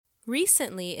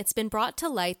Recently, it's been brought to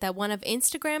light that one of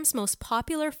Instagram's most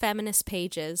popular feminist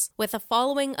pages, with a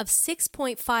following of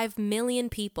 6.5 million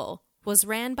people, was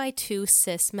ran by two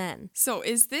cis men. So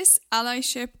is this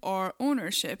allyship or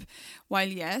ownership? While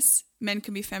yes, men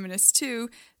can be feminists too,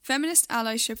 feminist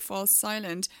allyship falls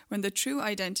silent when the true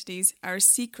identities are a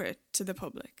secret to the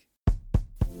public.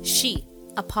 She,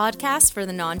 a podcast for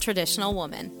the non-traditional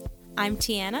woman. I'm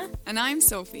Tiana. And I'm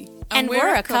Sophie. And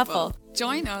we're a couple.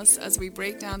 Join us as we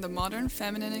break down the modern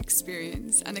feminine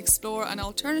experience and explore an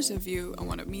alternative view on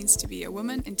what it means to be a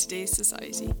woman in today's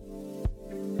society.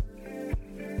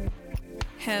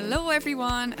 Hello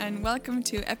everyone, and welcome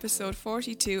to episode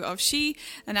 42 of She,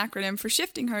 an acronym for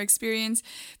Shifting Her Experience.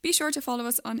 Be sure to follow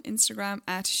us on Instagram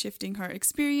at Shifting Her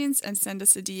Experience and send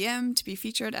us a DM to be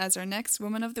featured as our next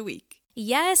Woman of the Week.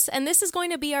 Yes, and this is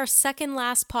going to be our second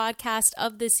last podcast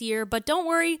of this year, but don't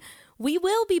worry, we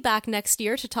will be back next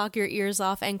year to talk your ears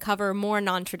off and cover more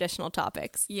non-traditional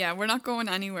topics. Yeah, we're not going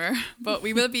anywhere, but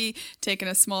we will be taking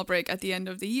a small break at the end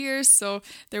of the year, so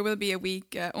there will be a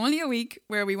week, only a week,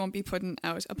 where we won't be putting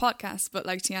out a podcast. But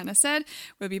like Tiana said,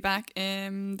 we'll be back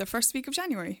in the first week of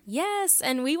January. Yes,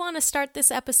 and we want to start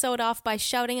this episode off by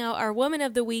shouting out our Woman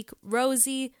of the Week,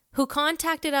 Rosie, who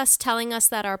contacted us telling us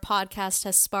that our podcast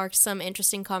has sparked some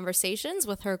interesting conversations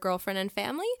with her girlfriend and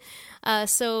family.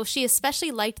 So she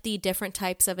especially liked the different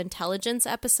types of intelligence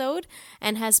episode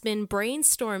and has been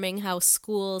brainstorming how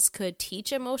schools could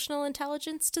teach emotional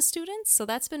intelligence to students. So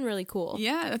that's been really cool.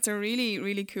 Yeah, that's a really,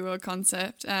 really cool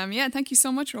concept. Thank you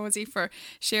so much, Rosie, for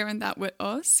sharing that with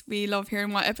us. We love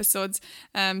hearing what episodes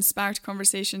sparked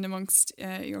conversation amongst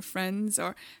your friends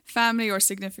or family or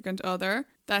significant other.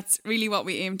 That's really what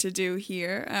we aim to do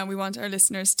here. We want our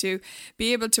listeners to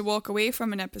be able to walk away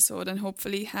from an episode and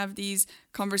hopefully have these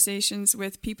conversations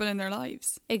with people in their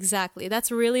lives. Exactly. That's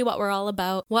really what we're all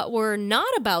about. What we're not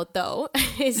about, though,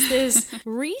 is this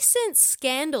recent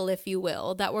scandal, if you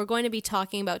will, that we're going to be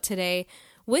talking about today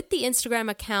with the Instagram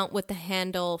account with the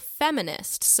handle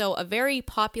Feminist. So a very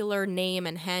popular name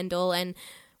and handle, and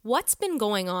what's been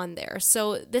going on there?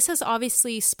 So this has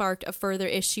obviously sparked a further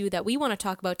issue that we want to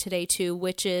talk about today too,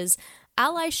 which is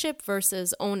allyship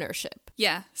versus ownership.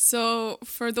 Yeah, so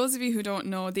for those of you who don't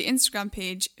know, the Instagram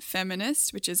page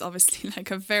Feminist, which is obviously like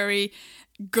a very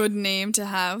good name to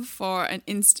have for an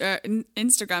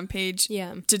Instagram page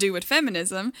to do with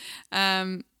feminism,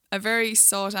 a very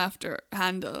sought after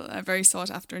handle, a very sought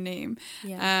after name,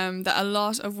 that a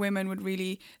lot of women would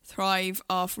really thrive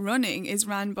off running, is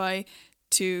ran by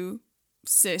two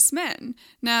cis men.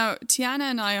 Now, Tiana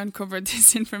and I uncovered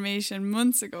this information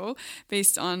months ago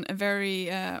based on a very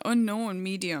unknown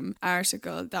Medium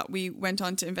article that we went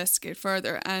on to investigate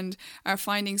further, and our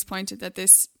findings pointed that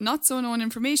this not so known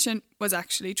information was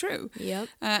actually true. Yep.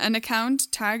 An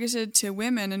account targeted to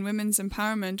women and women's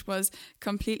empowerment was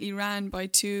completely ran by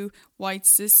two white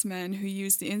cis men who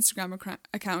used the Instagram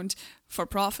account for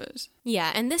profit.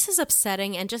 Yeah, and this is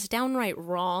upsetting and just downright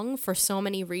wrong for so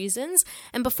many reasons.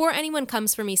 And before anyone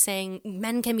comes for me saying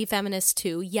men can be feminists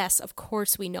too, yes, of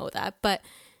course we know that, but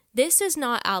this is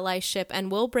not allyship,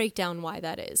 and we'll break down why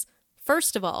that is.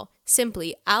 First of all,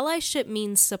 simply, allyship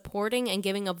means supporting and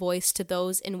giving a voice to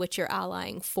those in which you're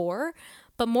allying for.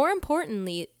 But more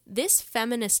importantly, this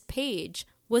feminist page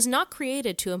was not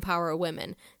created to empower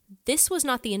women. This was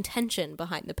not the intention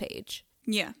behind the page.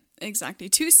 Yeah, exactly.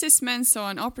 Two cis men saw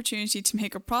an opportunity to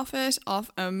make a profit off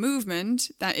a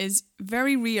movement that is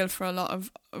very real for a lot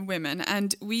of women.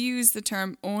 And we use the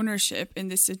term ownership in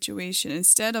this situation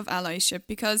instead of allyship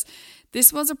because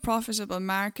this was a profitable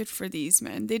market for these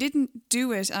men. They didn't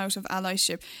do it out of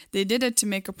allyship. They did it to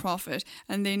make a profit,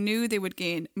 and they knew they would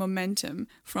gain momentum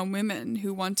from women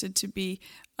who wanted to be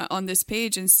on this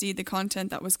page and see the content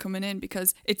that was coming in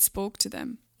because it spoke to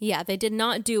them. Yeah, they did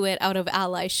not do it out of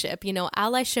allyship. You know,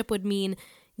 allyship would mean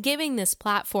giving this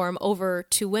platform over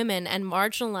to women and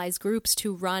marginalized groups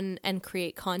to run and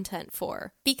create content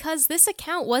for. Because this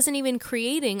account wasn't even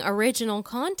creating original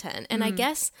content. And I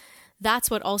guess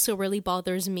that's what also really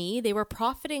bothers me. They were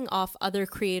profiting off other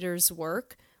creators'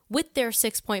 work with their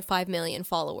 6.5 million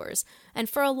followers. And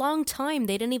for a long time,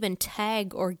 they didn't even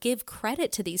tag or give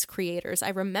credit to these creators. I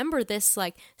remember this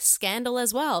scandal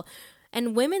as well.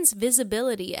 And women's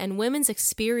visibility and women's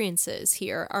experiences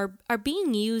here are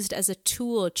being used as a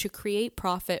tool to create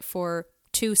profit for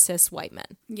two cis white men.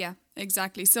 Yeah,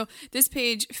 exactly. So this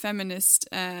page, Feminist,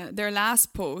 their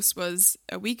last post was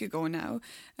a week ago now,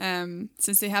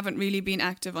 since they haven't really been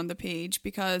active on the page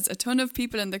because a ton of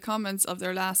people in the comments of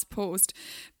their last post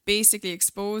basically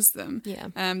exposed them. Yeah.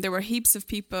 There were heaps of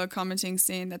people commenting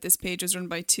saying that this page was run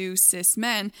by 2 cis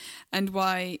men, and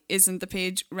why isn't the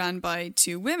page ran by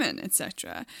 2 women,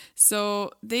 etc.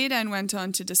 So they then went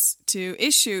on to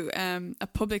issue a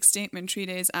public statement 3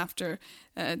 days after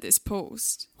this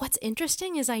post. What's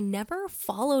interesting is I never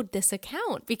followed this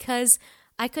account because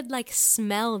I could like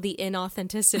smell the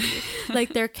inauthenticity.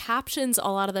 Like their captions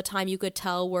a lot of the time you could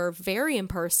tell were very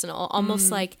impersonal,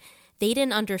 almost like they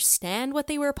didn't understand what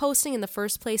they were posting in the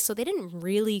first place, so they didn't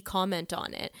really comment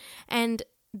on it. And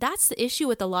that's the issue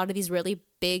with a lot of these really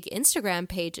big Instagram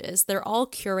pages. They're all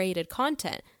curated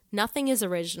content. Nothing is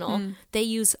original. They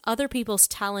use other people's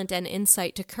talent and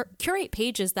insight to curate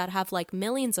pages that have like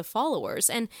millions of followers.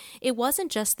 And it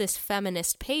wasn't just this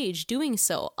feminist page doing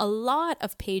so. A lot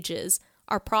of pages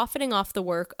are profiting off the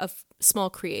work of small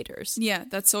creators. Yeah,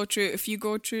 that's so true. If you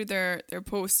go through their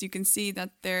posts, you can see that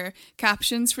their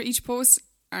captions for each post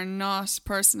are not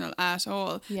personal at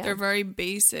all. Yeah. They're very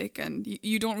basic, and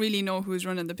you don't really know who's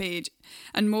running the page.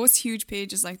 And most huge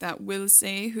pages like that will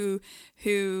say who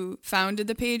founded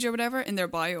the page or whatever in their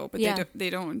bio, but they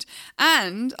don't.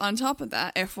 And on top of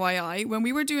that, FYI, when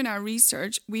we were doing our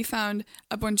research, we found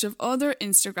a bunch of other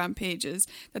Instagram pages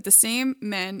that the same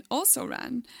men also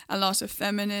ran. A lot of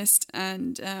feminist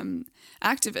and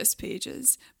activist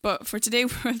pages. But for today,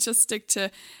 we'll just stick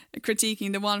to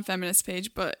critiquing the one feminist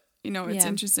page, but it's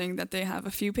interesting that they have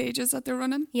a few pages that they're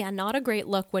running. Yeah, not a great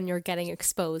look when you're getting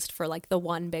exposed for like the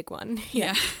one big one.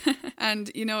 Yeah.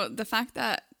 And, the fact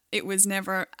that it was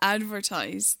never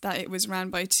advertised that it was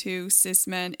ran by 2 cis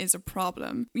men is a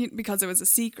problem because it was a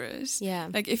secret. Yeah.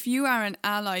 Like if you are an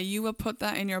ally, you will put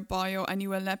that in your bio and you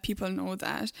will let people know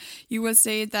that. You will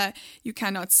say that you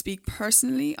cannot speak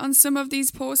personally on some of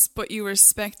these posts, but you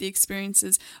respect the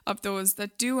experiences of those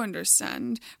that do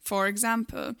understand. For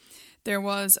example, there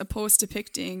was a post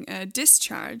depicting a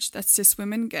discharge that cis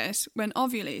women get when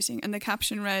ovulating, and the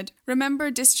caption read,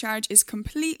 "Remember, discharge is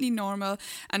completely normal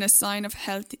and a sign of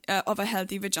a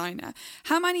healthy vagina.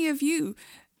 How many of you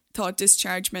thought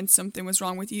discharge meant something was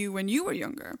wrong with you when you were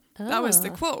younger?" Oh, that was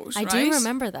the quote, right? I do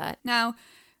remember that. Now,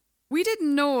 we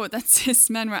didn't know that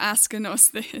cis men were asking us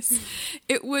this.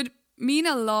 It would mean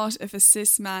a lot if a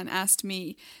cis man asked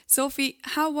me, "Sophie,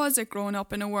 how was it growing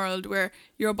up in a world where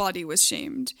your body was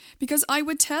shamed?" Because I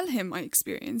would tell him my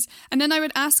experience, and then I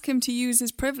would ask him to use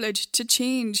his privilege to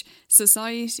change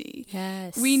society.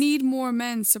 Yes. We need more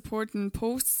men supporting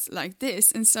posts like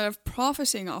this instead of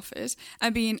profiting off it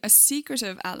and being a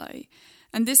secretive ally.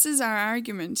 And this is our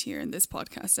argument here in this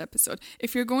podcast episode.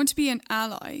 If you're going to be an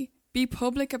ally, be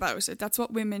public about it. That's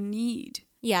what women need.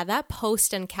 Yeah, that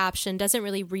post and caption doesn't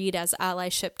really read as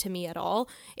allyship to me at all.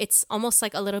 It's almost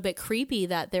like a little bit creepy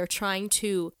that they're trying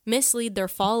to mislead their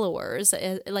followers,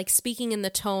 like speaking in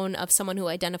the tone of someone who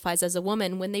identifies as a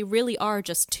woman when they really are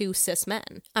just 2 cis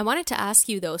men. I wanted to ask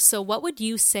you though, so what would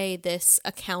you say this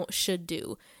account should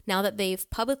do now that they've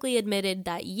publicly admitted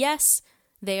that yes,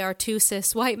 they are 2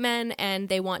 cis white men and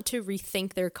they want to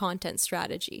rethink their content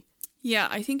strategy? Yeah,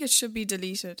 I think it should be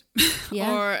deleted.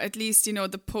 Yeah. Or at least,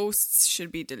 the posts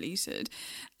should be deleted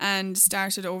and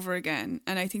started over again.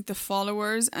 And I think the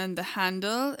followers and the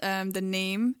handle, the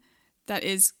name that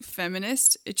is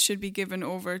feminist, it should be given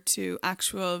over to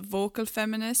actual vocal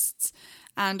feminists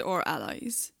and or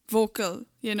allies. Vocal,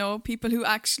 people who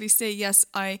actually say, yes,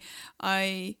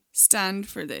 I stand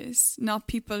for this. Not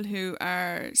people who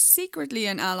are secretly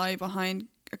an ally behind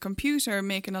a computer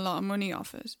making a lot of money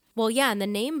off it. Well, yeah, and the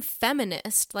name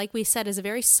feminist, like we said, is a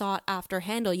very sought after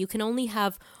handle. You can only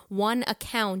have one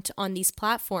account on these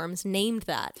platforms named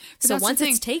that. But so once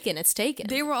it's taken, it's taken.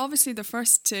 They were obviously the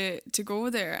first to go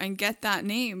there and get that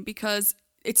name because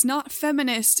it's not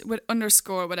feminist with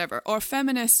underscore whatever or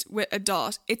feminist with a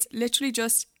dot. It's literally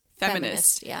just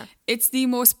feminist. Yeah. It's the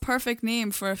most perfect name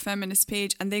for a feminist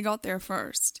page and they got there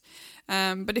first.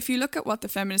 But if you look at what the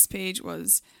feminist page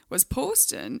was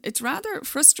posting, it's rather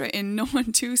frustrating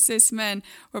knowing 2 cis men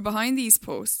were behind these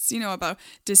posts, about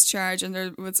discharge, and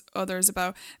there was others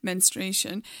about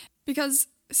menstruation. Because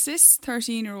cis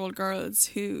 13-year-old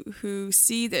girls who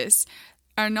see this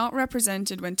are not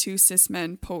represented when 2 cis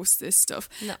men post this stuff.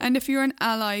 No. And if you're an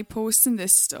ally posting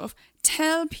this stuff,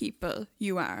 tell people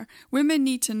you are. Women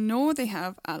need to know they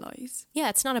have allies. Yeah,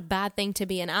 it's not a bad thing to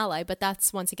be an ally, but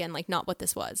that's once again not what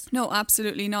this was. No,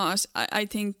 absolutely not. I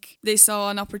think they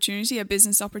saw an opportunity, a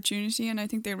business opportunity, and I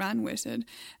think they ran with it.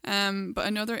 But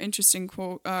another interesting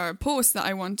quote or post that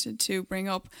I wanted to bring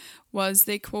up was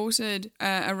they quoted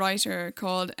a writer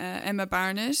called Emma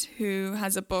Barnett, who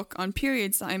has a book on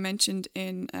periods that I mentioned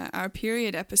in our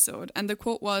period episode. And the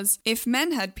quote was, "If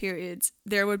men had periods,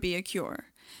 there would be a cure."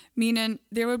 meaning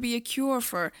there will be a cure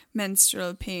for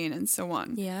menstrual pain and so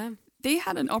on. Yeah. They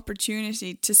had an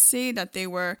opportunity to say that they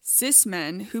were cis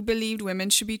men who believed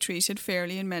women should be treated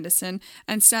fairly in medicine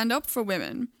and stand up for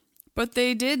women. But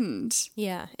they didn't.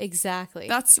 Yeah, exactly.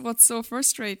 That's what's so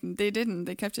frustrating. They didn't.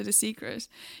 They kept it a secret.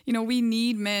 You know, we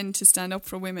need men to stand up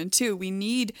for women too. We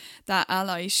need that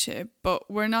allyship,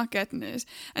 but we're not getting it.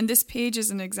 And this page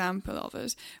is an example of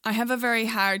it. I have a very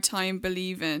hard time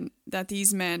believing that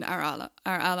these men are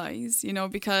allies, you know,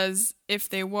 because if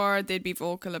they were, they'd be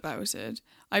vocal about it.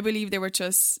 I believe they were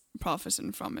just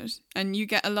profiting from it. And you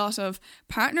get a lot of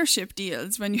partnership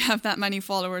deals when you have that many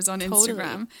followers on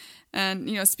Instagram. And,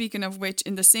 you know, speaking of which,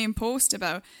 in the same post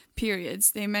about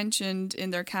periods, they mentioned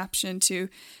in their caption to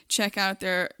check out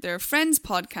their friend's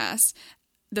podcast,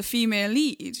 The Female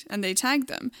Lead, and they tagged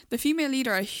them. The Female Lead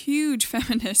are a huge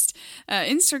feminist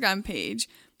Instagram page.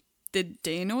 Did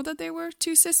they know that they were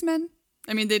two cis men?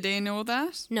 I mean, did they know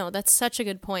that? No, that's such a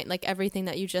good point, like everything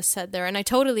that you just said there. And I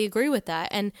totally agree with that.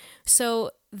 And so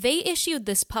they issued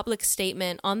this public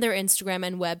statement on their Instagram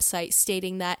and website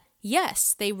stating that,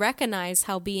 yes, they recognize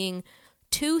how being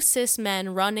two cis men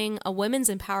running a women's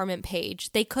empowerment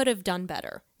page, they could have done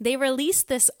better. They released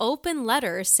this open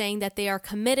letter saying that they are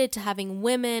committed to having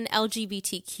women,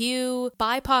 LGBTQ,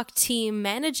 BIPOC team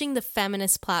managing the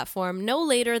feminist platform no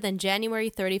later than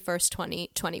January 31st,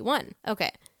 2021.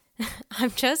 Okay. I'm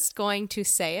just going to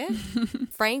say it.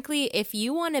 Frankly, if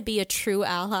you want to be a true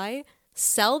ally,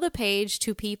 sell the page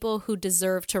to people who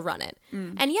deserve to run it.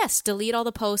 And yes, delete all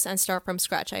the posts and start from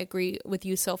scratch. I agree with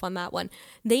you, Soph, on that one.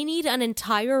 They need an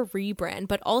entire rebrand,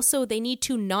 but also they need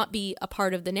to not be a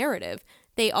part of the narrative.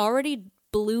 They already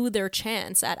blew their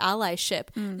chance at allyship.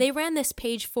 They ran this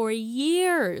page for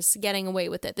years getting away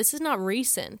with it. This is not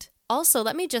recent. Also,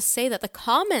 let me just say that the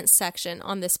comments section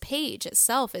on this page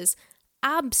itself is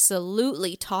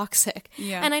absolutely toxic.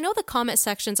 Yeah. And I know the comment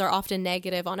sections are often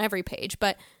negative on every page,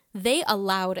 but they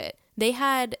allowed it. They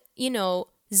had, you know,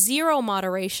 zero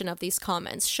moderation of these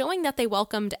comments, showing that they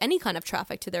welcomed any kind of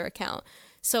traffic to their account.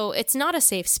 So it's not a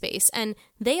safe space, and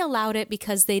they allowed it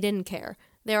because they didn't care.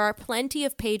 There are plenty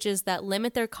of pages that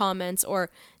limit their comments or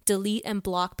delete and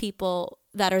block people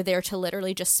that are there to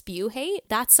literally just spew hate.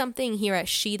 That's something here at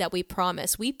She that we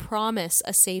promise. We promise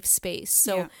a safe space.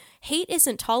 So hate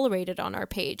isn't tolerated on our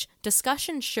page.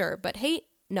 Discussion, sure, but hate,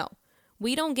 no.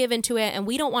 We don't give into it, and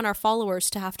we don't want our followers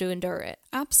to have to endure it.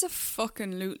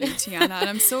 Abso-fucking-lutely, Tiana. And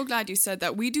I'm so glad you said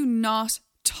that. We do not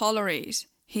tolerate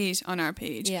hate on our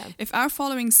page. Yeah. If our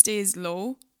following stays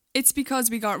low, it's because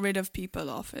we got rid of people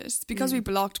off it. It's because we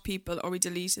blocked people or we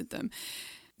deleted them.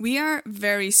 We are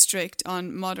very strict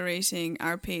on moderating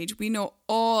our page. We know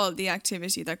all the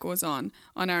activity that goes on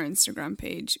our Instagram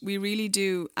page. We really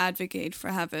do advocate for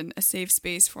having a safe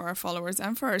space for our followers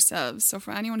and for ourselves. So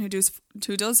for anyone who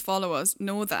does follow us,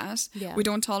 know that we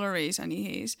don't tolerate any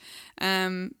hate.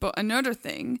 But another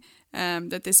thing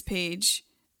that this page,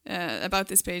 about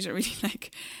this page, I really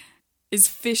like, is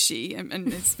fishy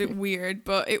and it's a bit weird,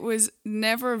 but it was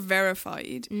never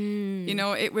verified. You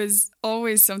know, it was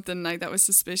always something like that was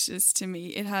suspicious to me.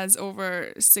 It has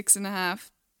over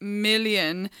 6.5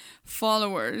 million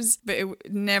followers, but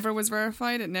it never was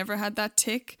verified. It never had that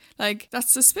tick. Like,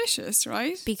 that's suspicious,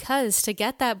 right? Because to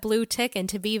get that blue tick and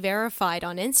to be verified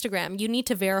on Instagram, you need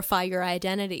to verify your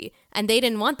identity. And they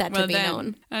didn't want that to be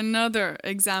known. Another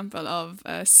example of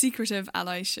secretive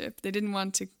allyship. They didn't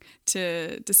want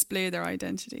to display their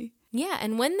identity. Yeah,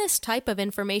 and when this type of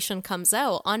information comes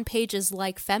out on pages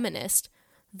like Feminist,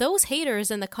 those haters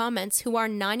in the comments who are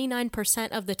 99%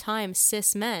 of the time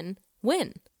cis men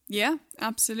win. Yeah,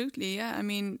 absolutely. Yeah, I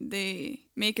mean, they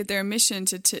make it their mission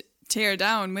to tear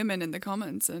down women in the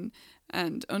comments and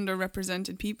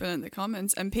underrepresented people in the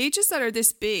comments. And pages that are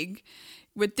this big,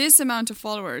 with this amount of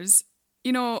followers,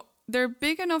 you know, they're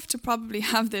big enough to probably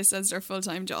have this as their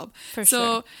full-time job. For so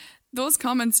sure. Those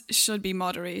comments should be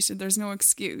moderated. There's no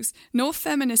excuse. No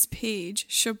feminist page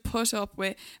should put up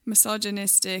with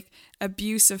misogynistic,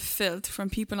 abusive filth from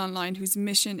people online whose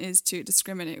mission is to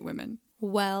discriminate women.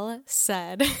 Well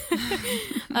said.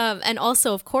 And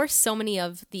also, of course, so many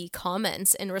of the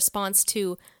comments in response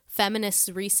to feminists'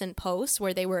 recent posts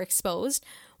where they were exposed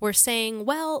were saying,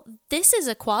 well, this is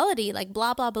equality, like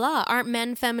blah, blah, blah. Aren't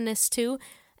men feminists too?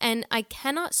 And I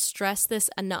cannot stress this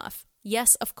enough.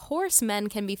 Yes, of course men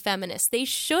can be feminists. They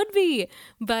should be.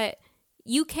 But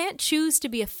you can't choose to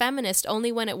be a feminist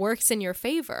only when it works in your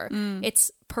favor.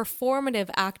 It's performative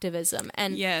activism.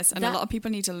 And yes, and a lot of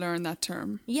people need to learn that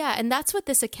term. Yeah, and that's what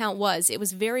this account was. It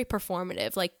was very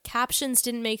performative. Like, captions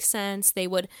didn't make sense. They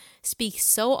would speak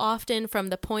so often from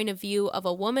the point of view of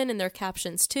a woman in their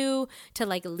captions too, to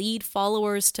like lead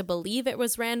followers to believe it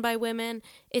was ran by women.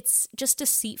 It's just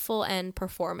deceitful and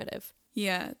performative.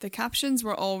 Yeah, the captions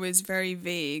were always very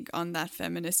vague on that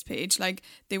feminist page. Like,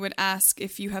 they would ask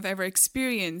if you have ever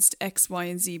experienced X, Y,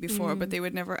 and Z before, but they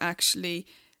would never actually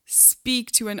speak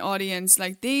to an audience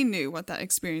like they knew what that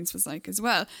experience was like as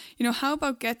well. You know, how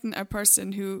about getting a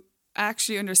person who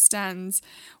actually understands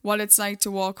what it's like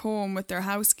to walk home with their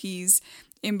house keys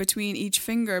in between each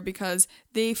finger because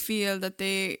they feel that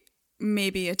they may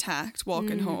be attacked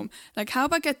walking home? Like, how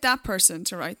about get that person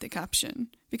to write the caption?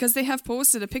 Because they have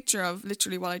posted a picture of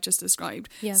literally what I just described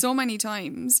so many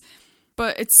times.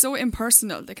 But it's so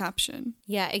impersonal, the caption.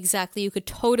 Yeah, exactly. You could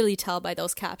totally tell by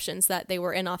those captions that they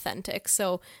were inauthentic.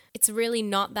 So it's really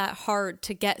not that hard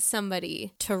to get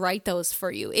somebody to write those for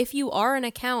you. If you are an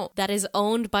account that is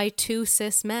owned by 2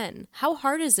 cis men, how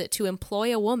hard is it to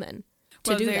employ a woman?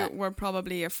 They were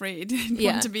probably afraid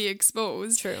to be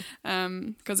exposed. True.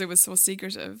 Because it was so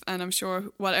secretive. And I'm sure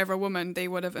whatever woman they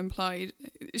would have employed,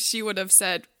 she would have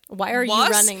said, why are you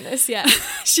running this? Yeah.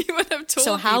 She would have told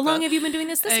So how people. long have you been doing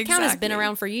this? This account has been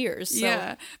around for years. So.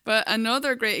 Yeah. But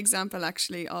another great example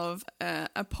actually of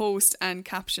a post and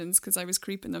captions, because I was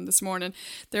creeping them this morning.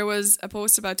 There was a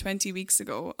post about 20 weeks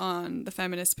ago on the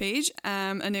feminist page.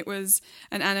 And it was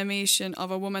an animation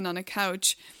of a woman on a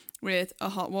couch with a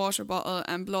hot water bottle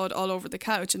and blood all over the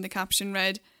couch. And the caption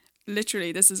read,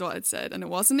 literally, this is what it said. And it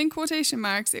wasn't in quotation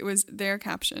marks. It was their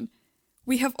caption.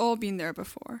 We have all been there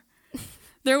before.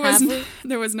 There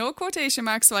was no quotation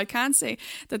mark, so I can't say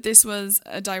that this was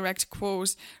a direct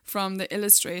quote from the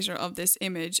illustrator of this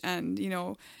image. And, you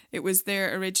know, it was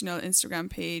their original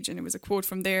Instagram page and it was a quote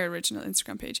from their original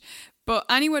Instagram page. But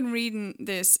anyone reading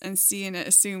this and seeing it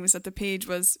assumes that the page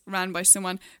was ran by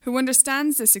someone who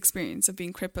understands this experience of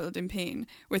being crippled in pain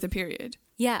with a period.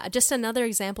 Yeah, just another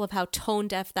example of how tone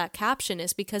deaf that caption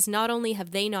is, because not only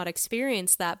have they not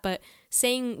experienced that, but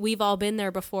saying we've all been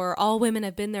there before, all women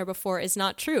have been there before is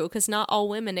not true, because not all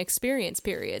women experience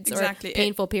periods or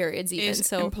painful periods even.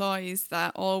 It implies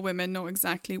that all women know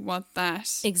exactly what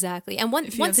that Exactly. And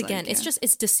once again,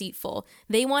 it's deceitful.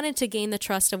 They wanted to gain the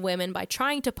trust of women by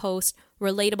trying to post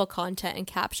relatable content and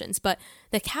captions, but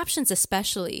the captions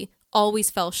especially always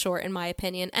fell short in my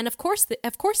opinion, and of course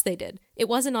they did. It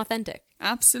wasn't authentic.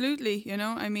 Absolutely. You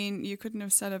know, I mean, you couldn't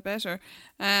have said it better.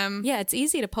 Yeah, it's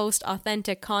easy to post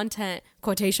authentic content,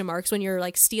 quotation marks, when you're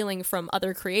like stealing from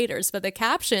other creators, but the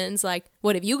captions, like,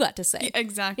 what have you got to say?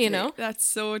 Exactly. You know, that's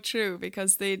so true,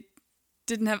 because they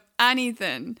didn't have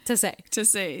anything to say.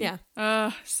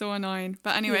 Yeah. So annoying.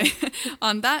 But anyway,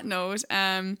 on that note,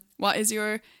 what is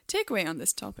your takeaway on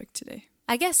this topic today?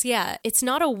 I guess, yeah, it's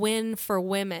not a win for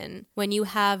women when you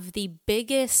have the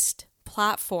biggest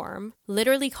platform,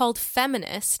 literally called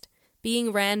feminist,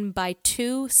 being ran by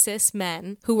 2 cis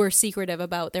men who were secretive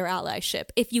about their allyship,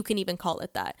 if you can even call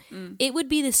it that. It would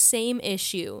be the same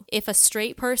issue if a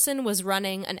straight person was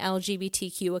running an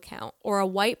LGBTQ account or a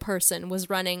white person was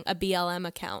running a BLM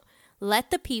account.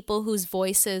 Let the people whose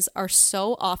voices are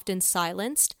so often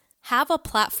silenced have a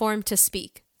platform to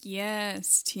speak.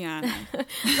 Yes, Tiana.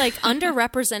 Like,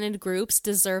 underrepresented groups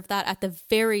deserve that at the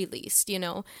very least, you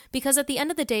know, because at the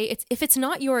end of the day, if it's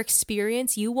not your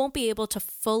experience, you won't be able to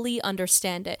fully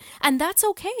understand it. And that's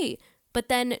okay. But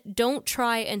then don't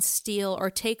try and steal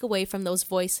or take away from those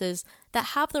voices that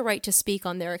have the right to speak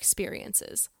on their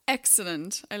experiences.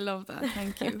 Excellent. I love that.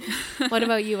 Thank you. What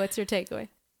about you? What's your takeaway?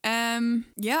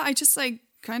 Yeah, I just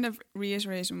kind of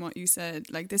reiterating what you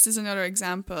said. Like, this is another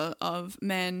example of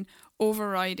men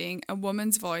overriding a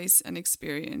woman's voice and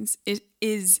experience. It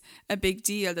is a big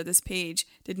deal that this page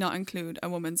did not include a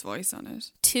woman's voice on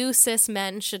it. 2 cis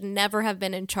men should never have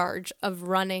been in charge of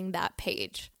running that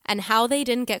page. And how they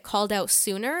didn't get called out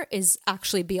sooner is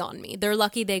actually beyond me. They're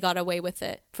lucky they got away with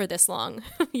it for this long,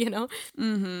 you know?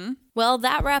 Mm-hmm. Well,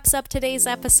 that wraps up today's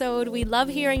episode. We love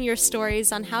hearing your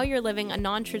stories on how you're living a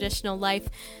non-traditional life.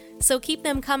 So keep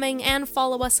them coming, and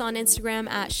follow us on Instagram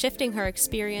at Shifting Her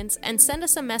Experience, and send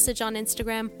us a message on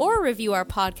Instagram or review our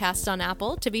podcast on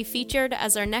Apple to be featured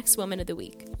as our next Woman of the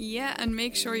Week. Yeah, and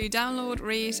make sure you download,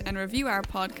 rate and review our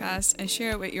podcast and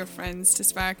share it with your friends to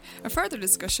spark a further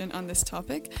discussion on this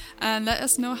topic. And let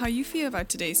us know how you feel about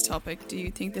today's topic. Do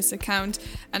you think this account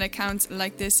and accounts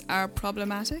like this are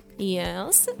problematic?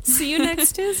 Yes. See you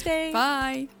next Tuesday.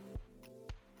 Bye.